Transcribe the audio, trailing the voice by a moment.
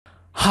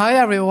Hi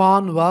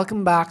everyone,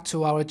 welcome back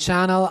to our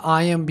channel.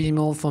 I am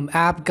Bimal from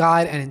App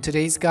Guide, and in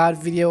today's guide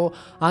video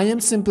I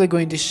am simply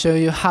going to show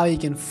you how you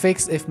can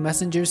fix if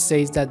Messenger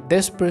says that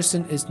this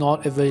person is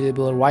not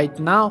available right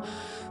now.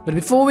 But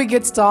before we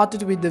get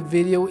started with the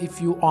video,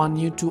 if you are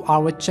new to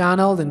our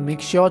channel, then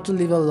make sure to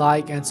leave a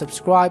like and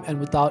subscribe, and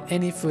without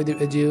any further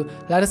ado,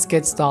 let us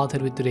get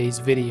started with today's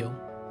video.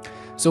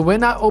 So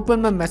when I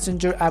open my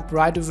Messenger app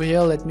right over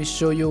here, let me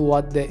show you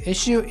what the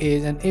issue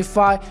is. And if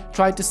I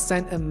try to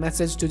send a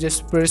message to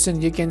this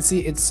person, you can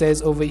see it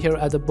says over here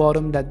at the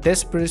bottom that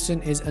this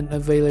person is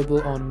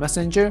unavailable on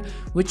Messenger,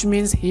 which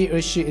means he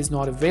or she is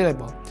not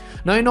available.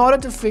 Now in order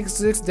to fix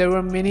this, there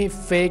were many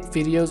fake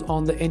videos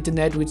on the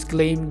internet which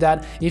claim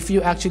that if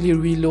you actually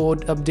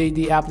reload, update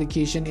the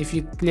application, if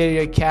you clear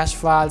your cache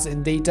files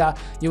and data,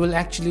 you will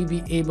actually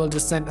be able to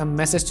send a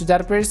message to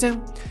that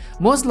person.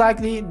 Most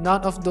likely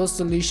none of those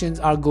solutions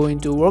are going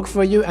to work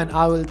for you, and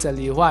I will tell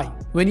you why.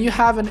 When you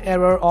have an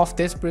error of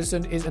this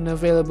person is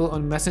unavailable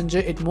on Messenger,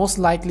 it most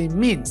likely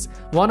means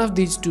one of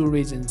these two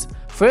reasons.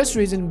 First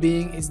reason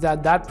being is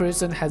that that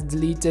person has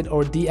deleted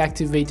or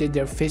deactivated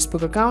their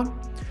Facebook account.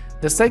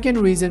 The second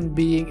reason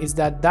being is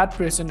that that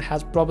person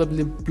has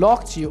probably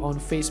blocked you on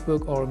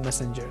Facebook or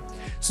Messenger.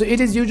 So it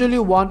is usually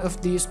one of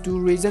these two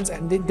reasons,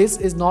 and this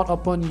is not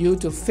upon you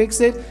to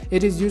fix it.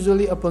 It is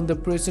usually upon the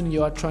person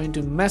you are trying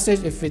to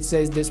message. If it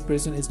says this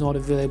person is not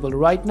available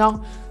right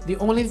now, the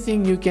only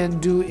thing you can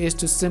do is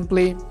to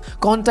simply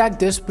contact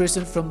this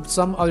person from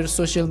some other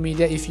social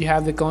media. If you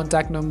have the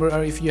contact number,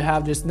 or if you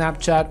have the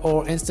Snapchat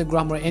or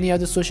Instagram or any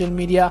other social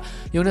media,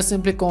 you want to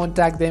simply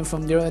contact them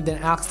from there and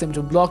then ask them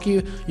to block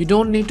you. You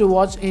don't need to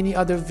watch any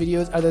other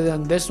videos other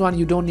than this one.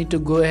 You don't need to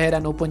go ahead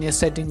and open your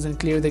settings and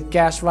clear the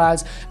cache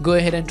files, go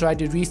ahead and try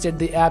to reset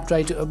the app,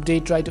 try to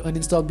update, try to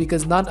uninstall,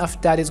 because none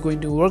of that is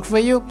going to work for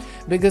you,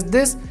 because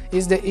this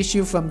is the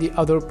issue from the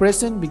other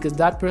person, because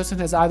that person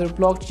has either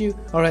blocked you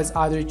or has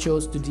either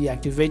chose to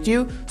deactivate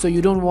you. So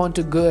you don't want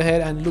to go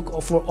ahead and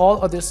look for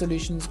all other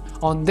solutions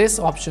on this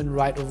option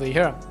right over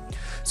here.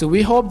 So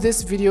we hope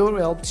this video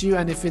helped you,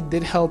 and if it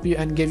did help you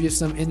and give you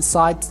some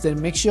insights,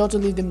 then make sure to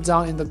leave them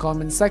down in the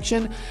comment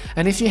section.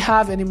 And if you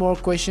have any more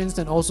questions,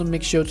 then also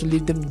make sure to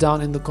leave them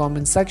down in the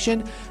comment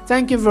section.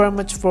 Thank you very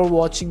much for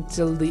watching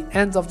till the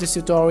end of this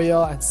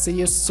tutorial, and see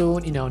you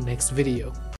soon in our next video.